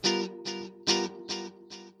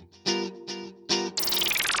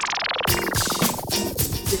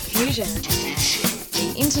Diffusion,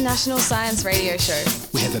 the international science radio show.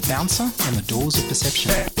 We have a bouncer on the doors of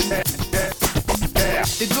perception.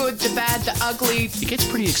 The good, the bad, the ugly. It gets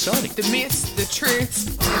pretty exciting. The myths, the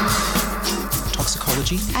truths.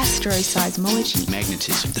 Toxicology. Astroseismology.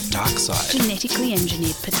 Magnetism. The dark side. Genetically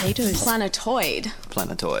engineered potatoes. Planetoid.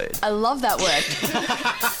 Planetoid. I love that word.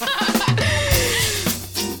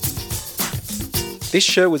 This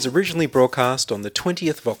show was originally broadcast on the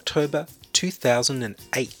 20th of October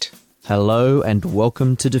 2008. Hello and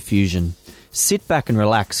welcome to Diffusion. Sit back and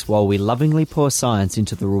relax while we lovingly pour science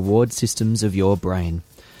into the reward systems of your brain.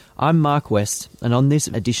 I'm Mark West, and on this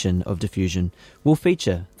edition of Diffusion, we'll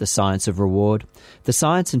feature the science of reward, the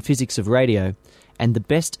science and physics of radio, and the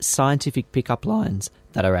best scientific pickup lines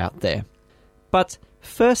that are out there. But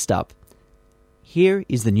first up, here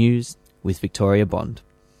is the news with Victoria Bond.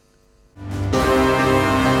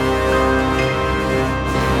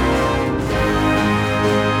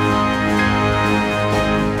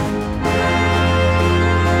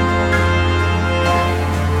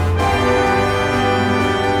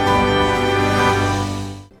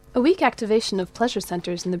 A weak activation of pleasure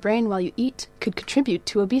centers in the brain while you eat could contribute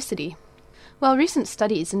to obesity. While recent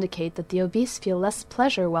studies indicate that the obese feel less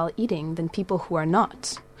pleasure while eating than people who are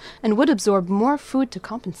not, and would absorb more food to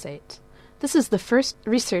compensate, this is the first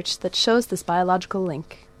research that shows this biological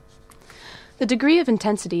link. The degree of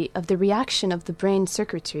intensity of the reaction of the brain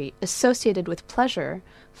circuitry associated with pleasure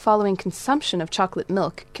following consumption of chocolate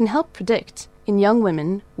milk can help predict, in young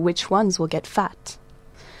women, which ones will get fat.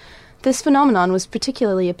 This phenomenon was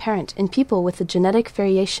particularly apparent in people with a genetic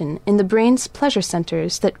variation in the brain's pleasure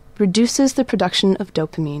centers that reduces the production of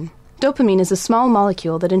dopamine. Dopamine is a small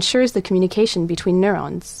molecule that ensures the communication between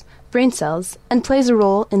neurons, brain cells, and plays a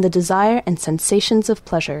role in the desire and sensations of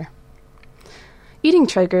pleasure. Eating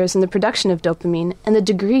triggers in the production of dopamine, and the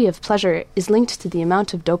degree of pleasure is linked to the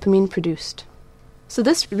amount of dopamine produced. So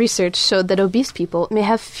this research showed that obese people may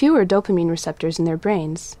have fewer dopamine receptors in their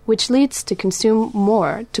brains, which leads to consume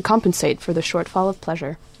more to compensate for the shortfall of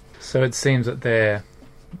pleasure. So it seems that they're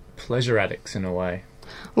pleasure addicts in a way.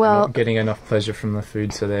 Well, they're not getting enough pleasure from the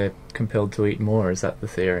food, so they're compelled to eat more. Is that the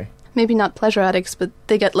theory? Maybe not pleasure addicts, but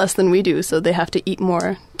they get less than we do, so they have to eat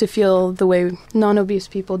more to feel the way non-obese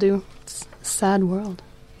people do. It's a sad world.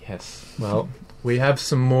 Yes. Well, we have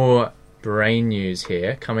some more brain news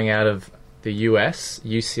here coming out of the US,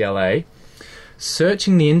 UCLA.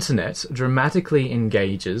 Searching the internet dramatically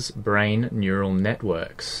engages brain neural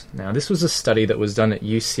networks. Now, this was a study that was done at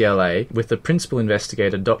UCLA with the principal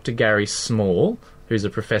investigator, Dr. Gary Small, who's a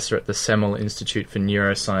professor at the Semel Institute for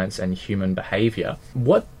Neuroscience and Human Behavior.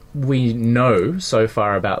 What we know so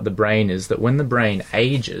far about the brain is that when the brain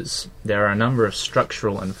ages, there are a number of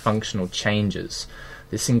structural and functional changes.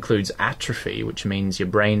 This includes atrophy, which means your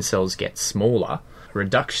brain cells get smaller,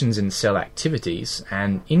 reductions in cell activities,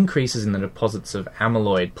 and increases in the deposits of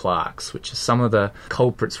amyloid plaques, which are some of the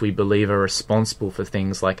culprits we believe are responsible for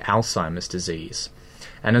things like Alzheimer's disease.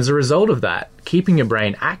 And as a result of that, keeping your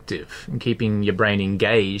brain active and keeping your brain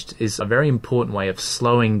engaged is a very important way of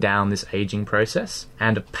slowing down this aging process.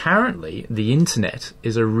 And apparently, the internet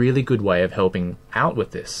is a really good way of helping out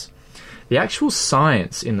with this. The actual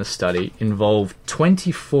science in the study involved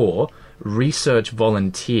 24 research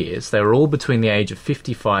volunteers. They were all between the age of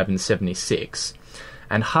 55 and 76,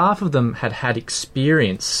 and half of them had had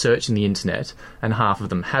experience searching the internet and half of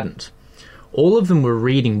them hadn't. All of them were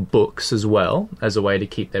reading books as well as a way to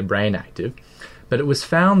keep their brain active, but it was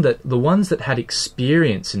found that the ones that had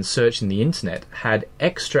experience in searching the internet had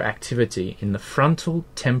extra activity in the frontal,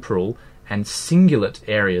 temporal, and cingulate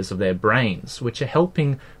areas of their brains, which are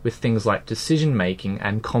helping with things like decision making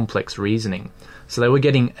and complex reasoning. So they were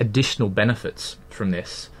getting additional benefits from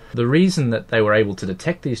this. The reason that they were able to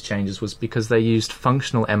detect these changes was because they used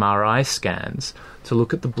functional MRI scans to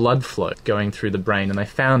look at the blood flow going through the brain, and they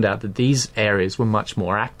found out that these areas were much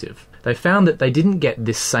more active. They found that they didn't get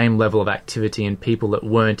this same level of activity in people that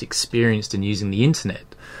weren't experienced in using the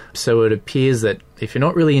internet. So it appears that if you're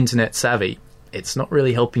not really internet savvy, it's not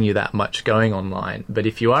really helping you that much going online. But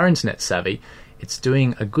if you are internet savvy, it's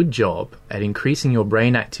doing a good job at increasing your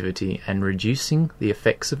brain activity and reducing the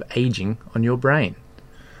effects of aging on your brain.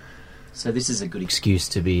 So this is a good excuse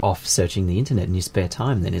to be off searching the internet in your spare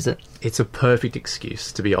time then, is it? It's a perfect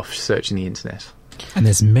excuse to be off searching the internet. And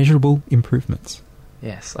there's measurable improvements.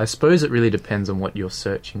 Yes, I suppose it really depends on what you're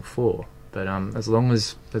searching for. But as long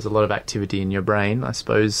as there's a lot of activity in your brain, I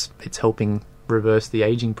suppose it's helping reverse the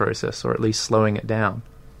aging process, or at least slowing it down.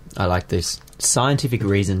 I like this. Scientific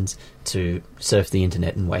reasons to surf the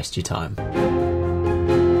internet and waste your time.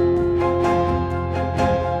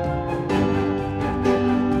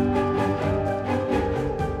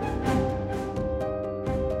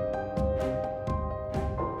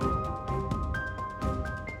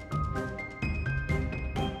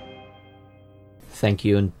 Thank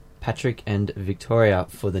you, and Patrick and Victoria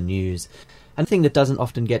for the news. And the thing that doesn't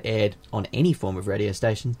often get aired on any form of radio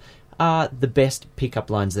station are the best pickup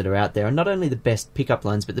lines that are out there. And not only the best pickup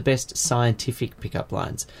lines, but the best scientific pickup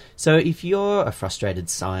lines. So if you're a frustrated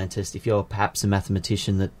scientist, if you're perhaps a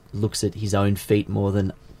mathematician that looks at his own feet more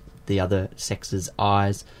than the other sex's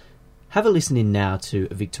eyes, have a listen in now to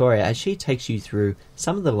Victoria as she takes you through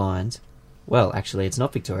some of the lines. Well, actually, it's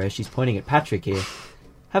not Victoria. She's pointing at Patrick here.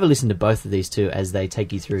 Have a listen to both of these two as they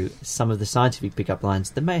take you through some of the scientific pickup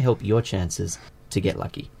lines that may help your chances to get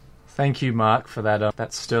lucky. Thank you, Mark, for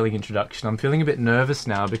that sterling introduction. I'm feeling a bit nervous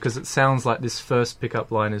now because it sounds like this first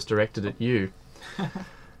pickup line is directed at you.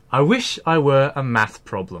 I wish I were a math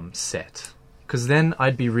problem set, because then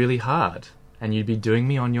I'd be really hard, and you'd be doing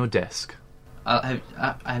me on your desk.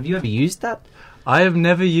 Have you ever used that? I have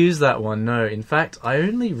never used that one, no. In fact, I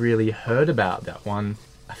only really heard about that one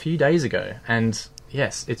a few days ago, and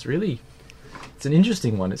yes, it's an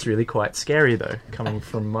interesting one. It's really quite scary, though, coming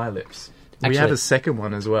from my lips. We have a second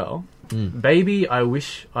one as well. Baby, I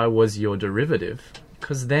wish I was your derivative,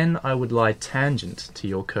 because then I would lie tangent to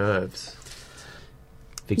your curves.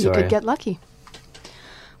 Victoria. You could get lucky.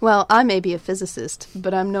 Well, I may be a physicist,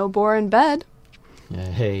 but I'm no Bohr in bed.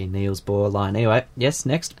 Hey, Niels Bohr line. Anyway, yes,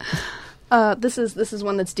 next. This is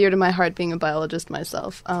one that's dear to my heart, being a biologist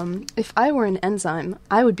myself. If I were an enzyme,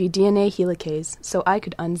 I would be DNA helicase, so I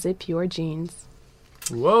could unzip your genes.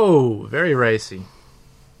 Whoa, very racy.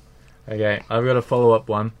 Okay, I've got a follow-up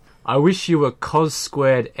one. I wish you were cos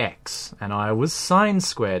squared x, and I was sine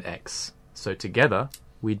squared x, so together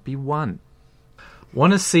we'd be one.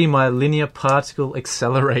 Want to see my linear particle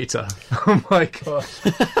accelerator? Oh my god,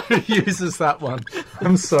 who uses that one?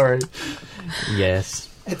 I'm sorry. Yes.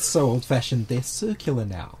 It's so old-fashioned, they're circular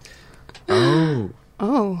now.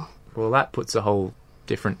 Oh. Well, that puts a whole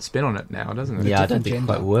different spin on it now, doesn't it? Yeah, I don't think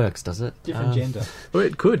gender. it quite works, does it? Different gender. Well,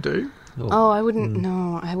 it could do. Oh, I wouldn't.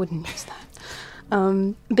 No, I wouldn't use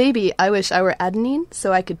that. Baby, I wish I were adenine,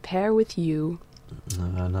 so I could pair with you.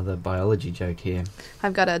 Another biology joke here.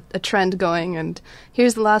 I've got a trend going, and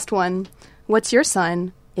here's the last one. What's your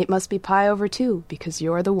sign? It must be pi over 2, because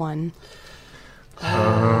you're the one.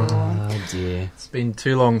 Oh dear. It's been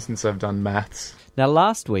too long since I've done maths. Now,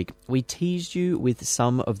 last week, we teased you with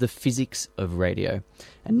some of the physics of radio.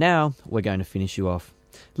 And now, we're going to finish you off.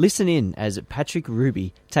 Listen in as Patrick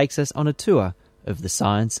Ruby takes us on a tour of the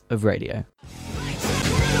science of radio.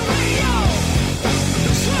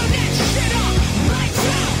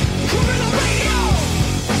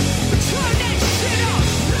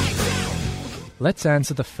 Let's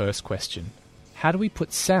answer the first question. How do we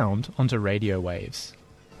put sound onto radio waves?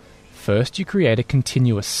 First, you create a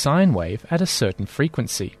continuous sine wave at a certain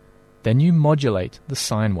frequency. Then you modulate the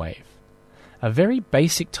sine wave. A very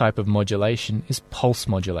basic type of modulation is pulse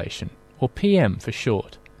modulation, or PM for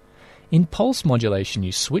short. In pulse modulation,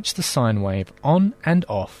 you switch the sine wave on and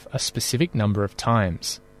off a specific number of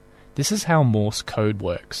times. This is how Morse code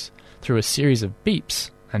works, through a series of beeps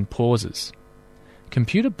and pauses.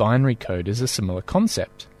 Computer binary code is a similar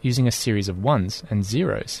concept, using a series of ones and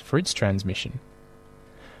zeros for its transmission.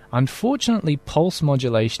 Unfortunately, pulse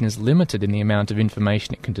modulation is limited in the amount of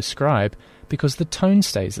information it can describe because the tone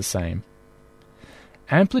stays the same.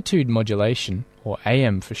 Amplitude modulation, or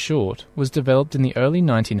AM for short, was developed in the early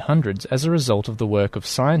 1900s as a result of the work of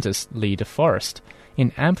scientist Lee De Forest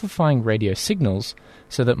in amplifying radio signals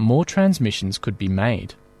so that more transmissions could be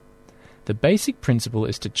made. The basic principle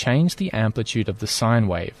is to change the amplitude of the sine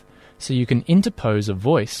wave, so you can interpose a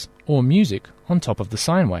voice or music on top of the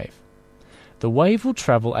sine wave. The wave will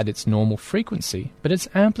travel at its normal frequency, but its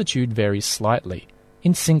amplitude varies slightly,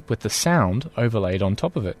 in sync with the sound overlaid on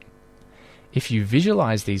top of it. If you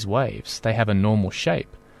visualize these waves, they have a normal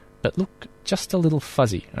shape, but look just a little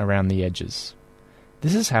fuzzy around the edges.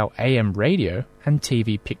 This is how AM radio and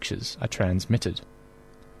TV pictures are transmitted.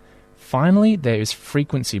 Finally, there is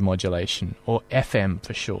frequency modulation, or FM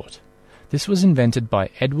for short. This was invented by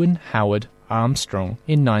Edwin Howard Armstrong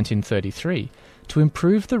in 1933 to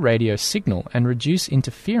improve the radio signal and reduce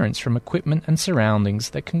interference from equipment and surroundings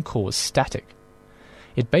that can cause static.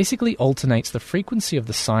 It basically alternates the frequency of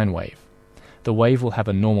the sine wave. The wave will have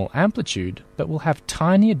a normal amplitude, but will have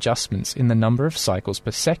tiny adjustments in the number of cycles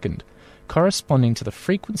per second, corresponding to the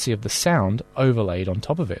frequency of the sound overlaid on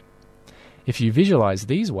top of it. If you visualize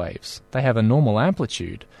these waves, they have a normal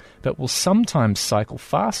amplitude, but will sometimes cycle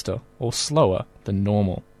faster or slower than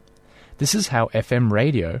normal. This is how FM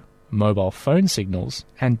radio, mobile phone signals,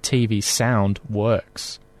 and TV sound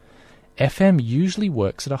works. FM usually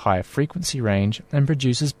works at a higher frequency range and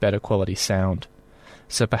produces better quality sound.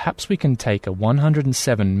 So perhaps we can take a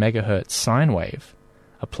 107 MHz sine wave,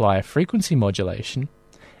 apply a frequency modulation,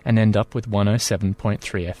 and end up with 107.3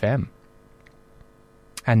 FM.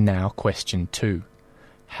 And now question 2.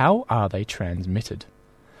 How are they transmitted?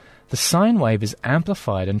 The sine wave is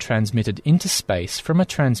amplified and transmitted into space from a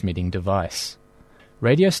transmitting device.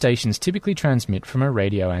 Radio stations typically transmit from a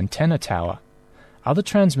radio antenna tower. Other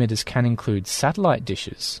transmitters can include satellite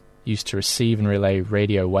dishes, used to receive and relay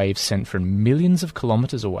radio waves sent from millions of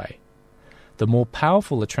kilometers away. The more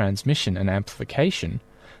powerful the transmission and amplification,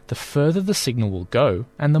 the further the signal will go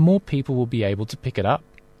and the more people will be able to pick it up.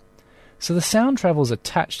 So the sound travels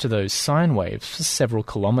attached to those sine waves for several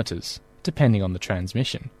kilometers, depending on the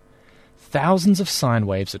transmission. Thousands of sine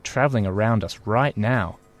waves are travelling around us right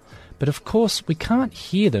now, but of course we can't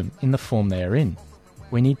hear them in the form they are in.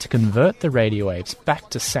 We need to convert the radio waves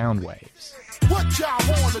back to sound waves. What y'all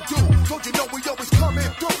wanna do? Don't you know we always coming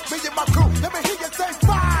through? Me and my crew, let me hear you say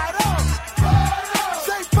fired up!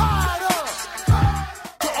 Say fired up!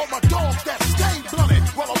 To all my dogs that stay blunted,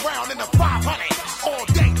 roll around in the 500 all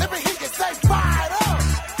day. Let me hear you say fired up!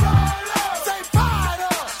 Say fired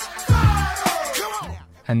up! Come on!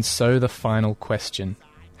 And so the final question.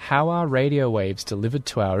 How are radio waves delivered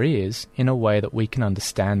to our ears in a way that we can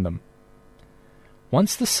understand them?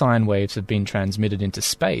 Once the sine waves have been transmitted into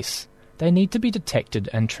space, they need to be detected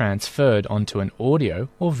and transferred onto an audio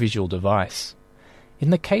or visual device. In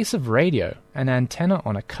the case of radio, an antenna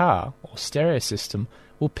on a car or stereo system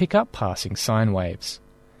will pick up passing sine waves.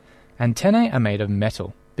 Antennae are made of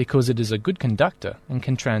metal because it is a good conductor and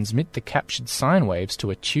can transmit the captured sine waves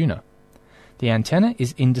to a tuner. The antenna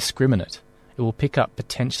is indiscriminate. It will pick up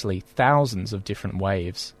potentially thousands of different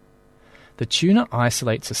waves. The tuner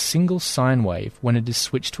isolates a single sine wave when it is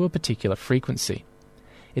switched to a particular frequency.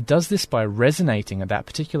 It does this by resonating at that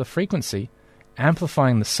particular frequency,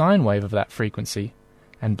 amplifying the sine wave of that frequency,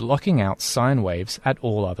 and blocking out sine waves at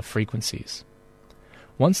all other frequencies.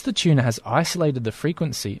 Once the tuner has isolated the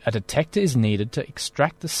frequency, a detector is needed to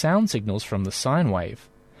extract the sound signals from the sine wave.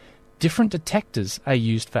 Different detectors are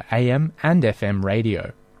used for AM and FM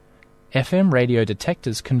radio. FM radio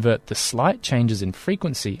detectors convert the slight changes in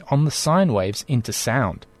frequency on the sine waves into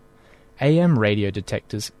sound. AM radio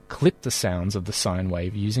detectors clip the sounds of the sine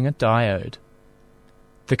wave using a diode.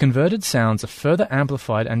 The converted sounds are further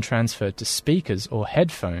amplified and transferred to speakers or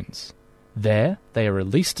headphones. There, they are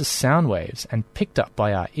released as sound waves and picked up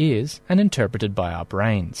by our ears and interpreted by our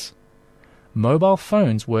brains. Mobile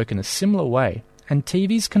phones work in a similar way, and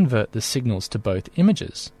TVs convert the signals to both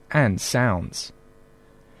images and sounds.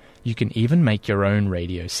 You can even make your own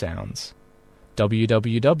radio sounds.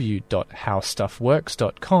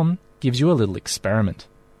 www.howstuffworks.com gives you a little experiment.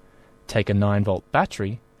 Take a 9-volt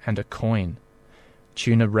battery and a coin.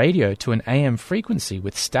 Tune a radio to an AM frequency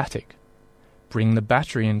with static. Bring the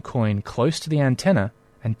battery and coin close to the antenna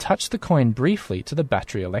and touch the coin briefly to the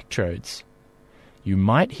battery electrodes. You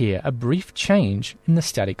might hear a brief change in the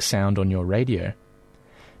static sound on your radio.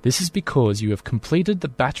 This is because you have completed the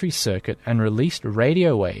battery circuit and released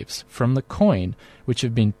radio waves from the coin which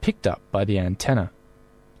have been picked up by the antenna.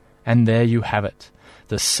 And there you have it,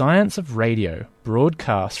 the science of radio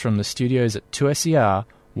broadcast from the studios at 2SER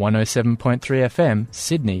 107.3 FM,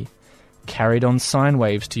 Sydney, carried on sine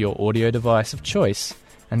waves to your audio device of choice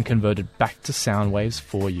and converted back to sound waves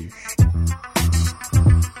for you.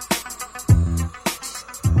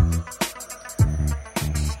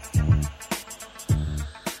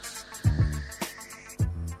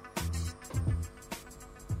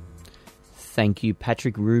 Thank you,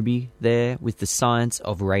 Patrick Ruby, there with the science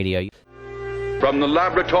of radio. From the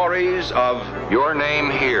laboratories of Your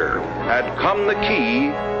Name Here had come the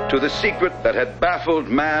key to the secret that had baffled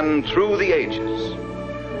man through the ages.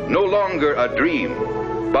 No longer a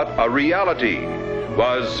dream, but a reality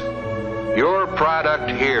was Your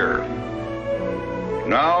Product Here.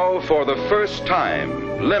 Now, for the first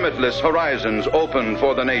time, limitless horizons open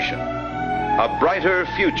for the nation. A brighter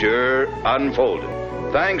future unfolded.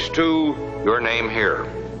 Thanks to Your Name Here.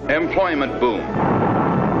 Employment boom.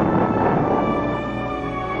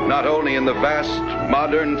 Not only in the vast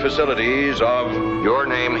modern facilities of Your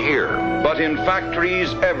Name Here, but in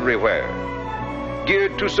factories everywhere,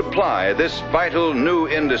 geared to supply this vital new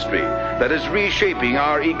industry that is reshaping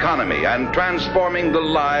our economy and transforming the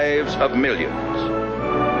lives of millions.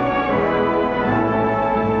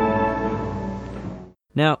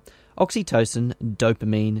 Now, oxytocin,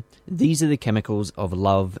 dopamine, these are the chemicals of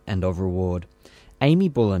love and of reward. Amy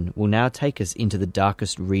Bullen will now take us into the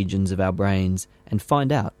darkest regions of our brains and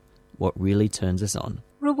find out what really turns us on.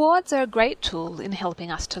 Rewards are a great tool in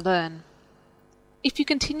helping us to learn. If you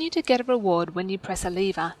continue to get a reward when you press a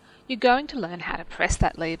lever, you're going to learn how to press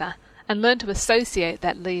that lever and learn to associate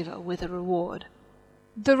that lever with a reward.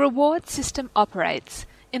 The reward system operates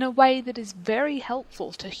in a way that is very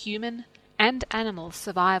helpful to human and animal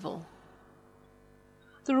survival.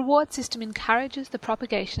 The reward system encourages the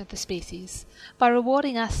propagation of the species by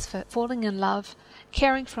rewarding us for falling in love,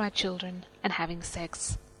 caring for our children, and having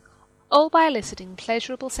sex, all by eliciting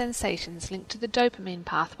pleasurable sensations linked to the dopamine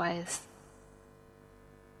pathways.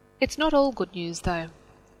 It's not all good news, though.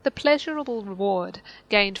 The pleasurable reward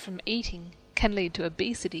gained from eating can lead to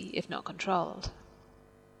obesity if not controlled.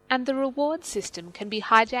 And the reward system can be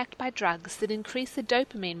hijacked by drugs that increase the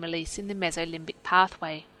dopamine release in the mesolimbic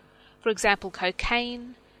pathway. For example,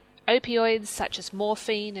 cocaine, opioids such as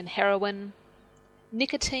morphine and heroin,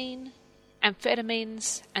 nicotine,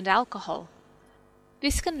 amphetamines, and alcohol.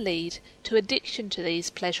 This can lead to addiction to these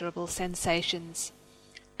pleasurable sensations,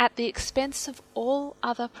 at the expense of all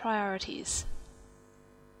other priorities.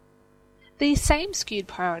 These same skewed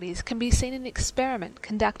priorities can be seen in an experiment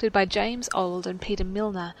conducted by James Old and Peter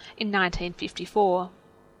Milner in 1954.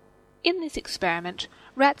 In this experiment,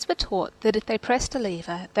 rats were taught that if they pressed a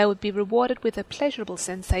lever, they would be rewarded with a pleasurable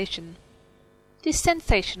sensation. This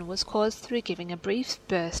sensation was caused through giving a brief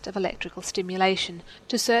burst of electrical stimulation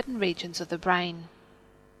to certain regions of the brain.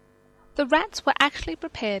 The rats were actually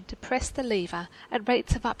prepared to press the lever at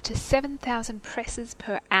rates of up to 7,000 presses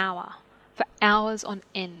per hour, for hours on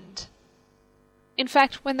end. In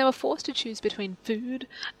fact, when they were forced to choose between food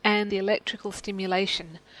and the electrical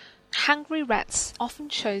stimulation, hungry rats often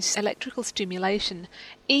chose electrical stimulation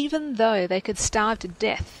even though they could starve to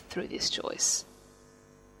death through this choice.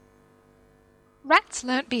 Rats'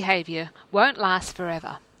 learnt behaviour won't last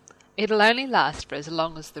forever. It'll only last for as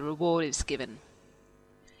long as the reward is given.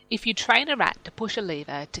 If you train a rat to push a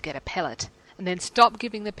lever to get a pellet and then stop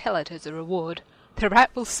giving the pellet as a reward, the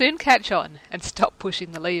rat will soon catch on and stop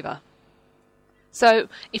pushing the lever. So,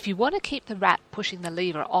 if you want to keep the rat pushing the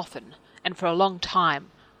lever often and for a long time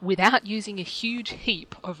without using a huge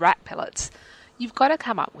heap of rat pellets, you've got to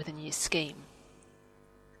come up with a new scheme.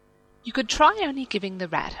 You could try only giving the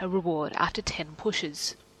rat a reward after 10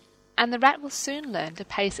 pushes, and the rat will soon learn to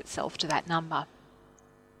pace itself to that number.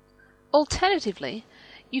 Alternatively,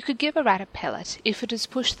 you could give a rat a pellet if it has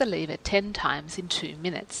pushed the lever 10 times in 2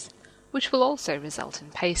 minutes, which will also result in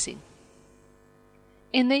pacing.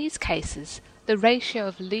 In these cases, the ratio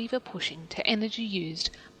of lever pushing to energy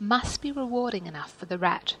used must be rewarding enough for the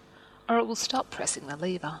rat, or it will stop pressing the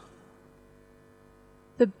lever.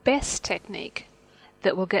 The best technique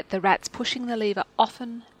that will get the rats pushing the lever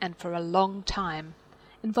often and for a long time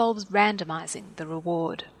involves randomizing the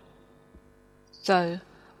reward. So,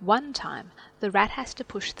 one time the rat has to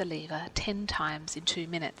push the lever 10 times in 2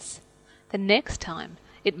 minutes. The next time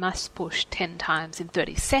it must push 10 times in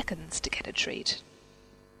 30 seconds to get a treat.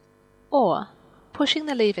 Or, pushing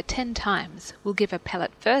the lever 10 times will give a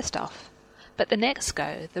pellet first off, but the next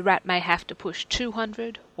go the rat may have to push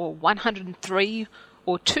 200 or 103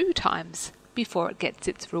 or 2 times before it gets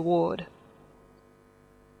its reward.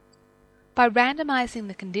 By randomizing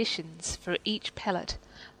the conditions for each pellet,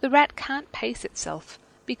 the rat can't pace itself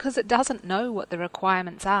because it doesn't know what the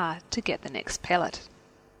requirements are to get the next pellet.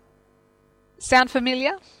 Sound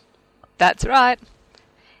familiar? That's right.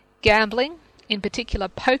 Gambling, in particular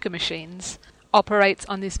poker machines, operates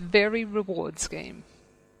on this very reward scheme.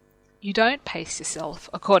 You don't pace yourself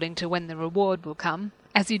according to when the reward will come,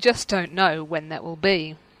 as you just don't know when that will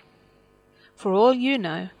be. For all you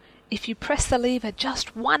know, if you press the lever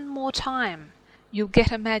just one more time, you'll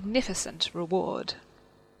get a magnificent reward.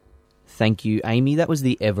 Thank you, Amy. That was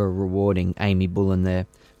the ever-rewarding Amy Bullen there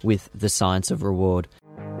with The Science of Reward.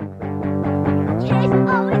 Kids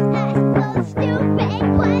always ask those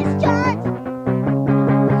stupid questions.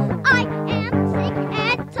 I am sick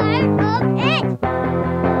and tired of it.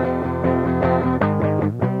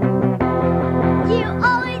 You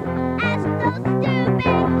always ask those stupid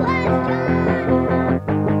questions.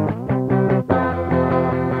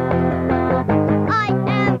 I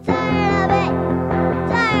am tired of it.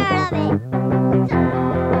 Tired of it.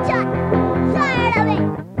 Tired of it.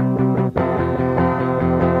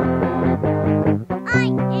 I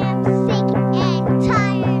am sick and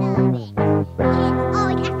tired of it. Kids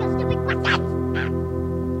always ask those stupid questions.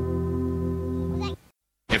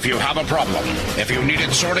 If you have a problem, if you need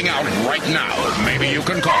it sorting out right now, maybe you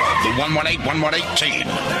can call the 118-1118 team.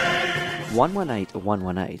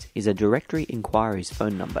 118-118 is a directory inquiries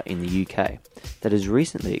phone number in the UK that has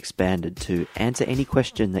recently expanded to answer any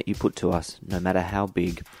question that you put to us, no matter how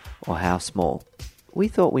big or how small. We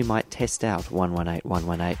thought we might test out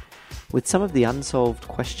 118-118 with some of the unsolved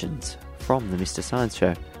questions from the Mr. Science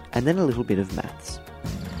Show, and then a little bit of maths.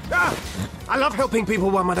 I love helping people,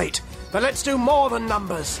 118, but let's do more than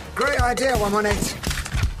numbers. Great idea, 118.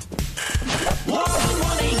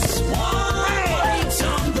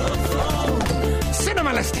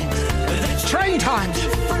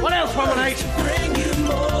 What else,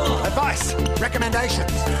 118? Advice,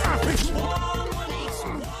 recommendations.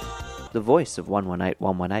 The voice of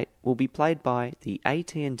 118118 will be played by the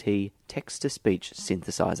AT&T text-to-speech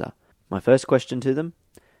synthesizer. My first question to them: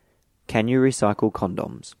 can you recycle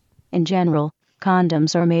condoms? In general,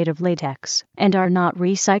 condoms are made of latex and are not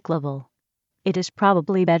recyclable. It is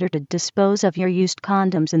probably better to dispose of your used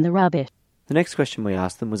condoms in the rubbish. The next question we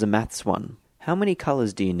asked them was a maths one. How many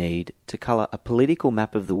colours do you need to colour a political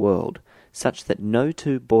map of the world such that no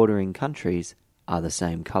two bordering countries are the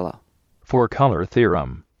same colour? For color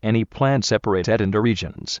theorem, any plan separated into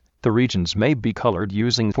regions. The regions may be colored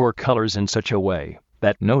using 4 colors in such a way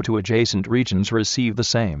that no two adjacent regions receive the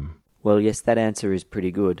same. Well, yes, that answer is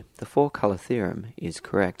pretty good. The 4-colour theorem is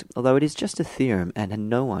correct, although it is just a theorem and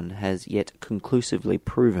no one has yet conclusively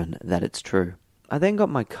proven that it's true. I then got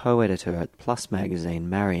my co-editor at Plus magazine,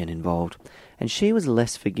 Marion, involved, and she was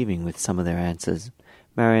less forgiving with some of their answers.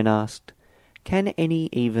 Marion asked, can any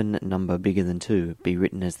even number bigger than 2 be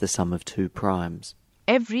written as the sum of 2 primes?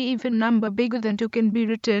 Every even number bigger than 2 can be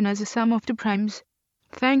written as a sum of 2 primes.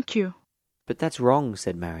 Thank you. But that's wrong,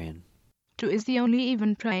 said Marion. 2 is the only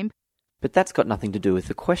even prime. But that's got nothing to do with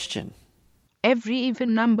the question. Every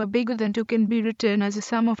even number bigger than 2 can be written as a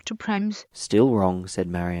sum of 2 primes. Still wrong, said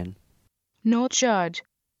Marion. No charge.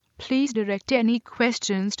 Please direct any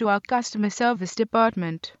questions to our customer service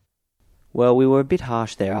department. Well, we were a bit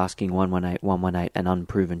harsh there asking 118118 an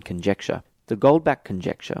unproven conjecture. The Goldbach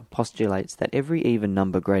conjecture postulates that every even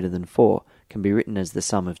number greater than 4 can be written as the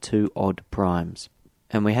sum of 2 odd primes.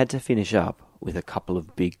 And we had to finish up with a couple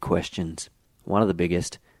of big questions. One of the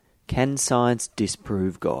biggest: can science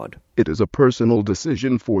disprove God? It is a personal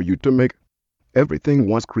decision for you to make. Everything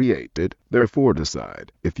was created, therefore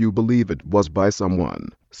decide if you believe it was by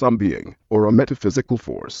someone, some being, or a metaphysical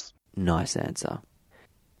force. Nice answer.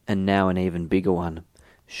 And now an even bigger one.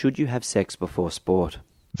 Should you have sex before sport?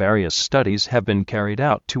 Various studies have been carried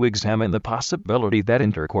out to examine the possibility that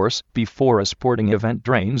intercourse before a sporting event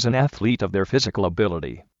drains an athlete of their physical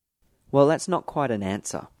ability. Well, that's not quite an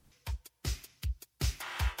answer.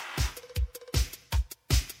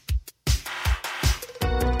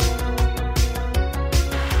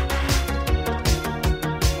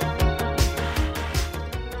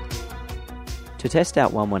 To test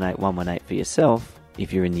out 118118 for yourself,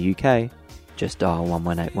 if you're in the UK, just dial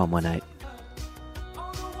 118118.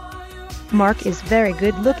 Mark is very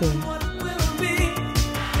good looking.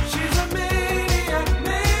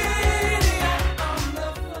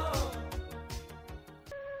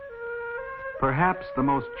 Perhaps the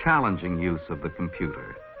most challenging use of the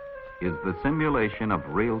computer is the simulation of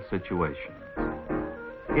real situations.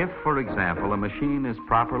 If, for example, a machine is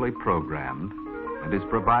properly programmed and is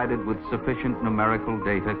provided with sufficient numerical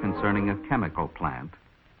data concerning a chemical plant,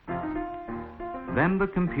 then the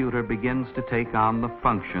computer begins to take on the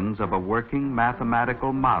functions of a working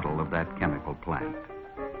mathematical model of that chemical plant,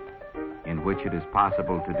 in which it is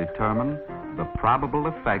possible to determine the probable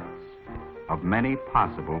effects of many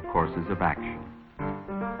possible courses of action.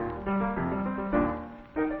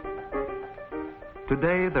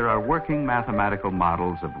 Today, there are working mathematical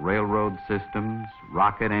models of railroad systems,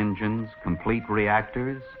 rocket engines, complete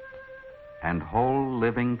reactors, and whole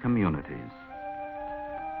living communities.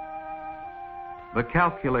 The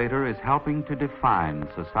calculator is helping to define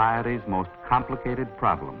society's most complicated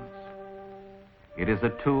problems. It is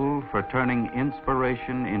a tool for turning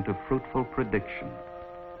inspiration into fruitful prediction.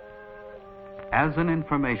 As an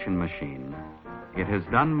information machine, it has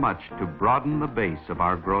done much to broaden the base of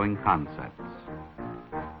our growing concepts.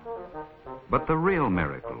 But the real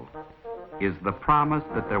miracle is the promise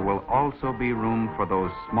that there will also be room for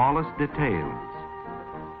those smallest details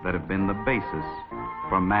that have been the basis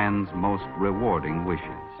for man's most rewarding wishes.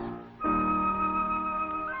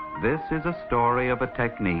 This is a story of a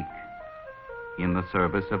technique in the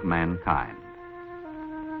service of mankind.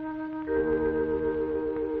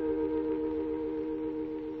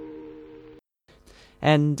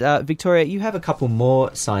 And Victoria, you have a couple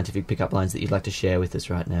more scientific pickup lines that you'd like to share with us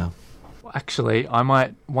right now. Actually, I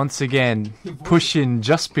might once again push in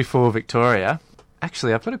just before Victoria.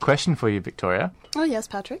 Actually, I've got a question for you, Victoria. Oh, yes,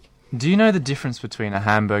 Patrick. Do you know the difference between a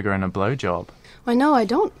hamburger and a blowjob? Why, no, I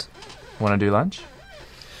don't. Want to do lunch?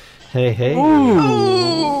 Hey, hey.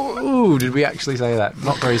 Ooh, did we actually say that?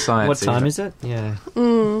 Not very sciencey. What time is it? Yeah.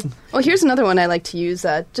 Well, here's another one I like to use,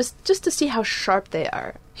 just to see how sharp they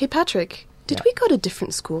are. Hey, Patrick, did we go to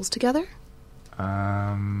different schools together?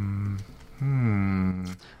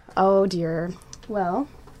 Oh, dear. Well...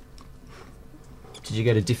 Did you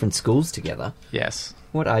go to different schools together? Yes.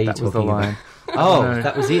 What are you talking about? That was the line. Oh, No.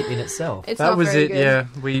 that was it in itself. It's that not was very it, good. yeah.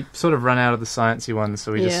 We sort of run out of the sciencey ones,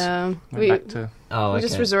 so we just went back to... Oh, We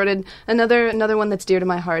just resorted. Another one that's dear to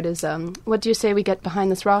my heart is, what do you say we get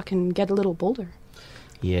behind this rock and get a little bolder?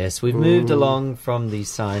 Yes, we've moved along from the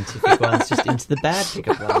scientific ones just into the bad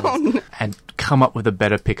pickup lines. Oh, no. And come up with a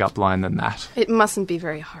better pickup line than that. It mustn't be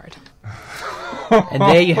very hard. And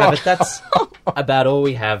there you have it. That's about all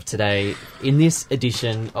we have today in this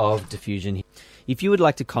edition of Diffusion. If you would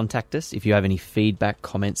like to contact us, if you have any feedback,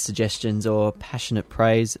 comments, suggestions, or passionate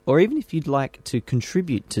praise, or even if you'd like to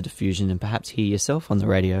contribute to Diffusion and perhaps hear yourself on the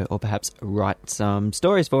radio, or perhaps write some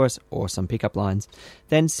stories for us, or some pickup lines,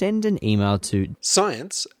 then send an email to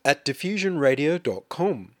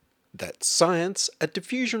science@diffusionradio.com. That's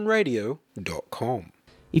science@diffusionradio.com.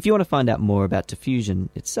 If you want to find out more about Diffusion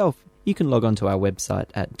itself, you can log on to our website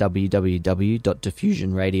at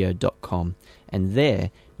www.diffusionradio.com, and there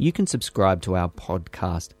you can subscribe to our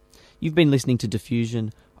podcast. You've been listening to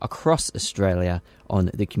Diffusion across Australia on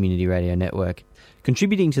the Community Radio Network.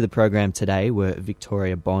 Contributing to the program today were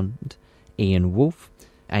Victoria Bond, Ian Wolfe,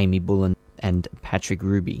 Amy Bullen, and Patrick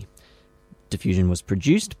Ruby. Diffusion was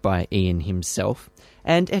produced by Ian himself,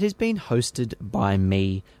 and it has been hosted by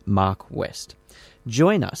me, Mark West.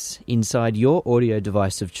 Join us inside your audio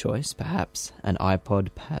device of choice, perhaps an iPod,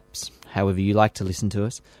 perhaps however you like to listen to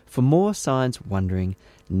us, for more science wondering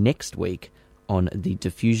next week on the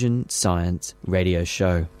Diffusion Science Radio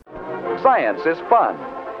Show. Science is fun.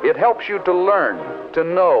 It helps you to learn, to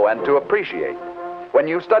know, and to appreciate. When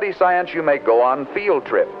you study science, you may go on field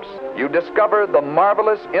trips. You discover the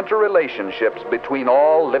marvelous interrelationships between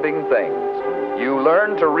all living things. You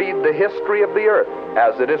learn to read the history of the Earth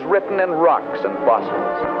as it is written in rocks and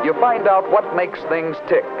fossils. You find out what makes things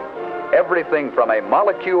tick, everything from a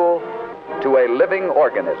molecule to a living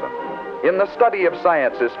organism. In the study of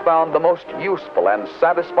science is found the most useful and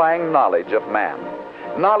satisfying knowledge of man.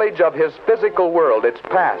 Knowledge of his physical world, its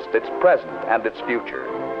past, its present, and its future.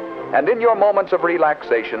 And in your moments of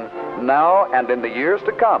relaxation, now and in the years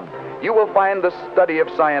to come, you will find the study of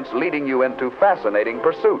science leading you into fascinating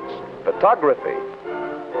pursuits. Photography,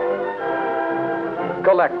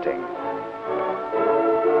 collecting.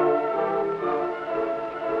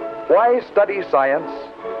 Why study science?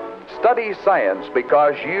 Study science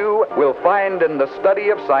because you will find in the study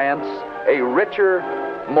of science a richer,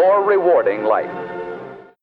 more rewarding life.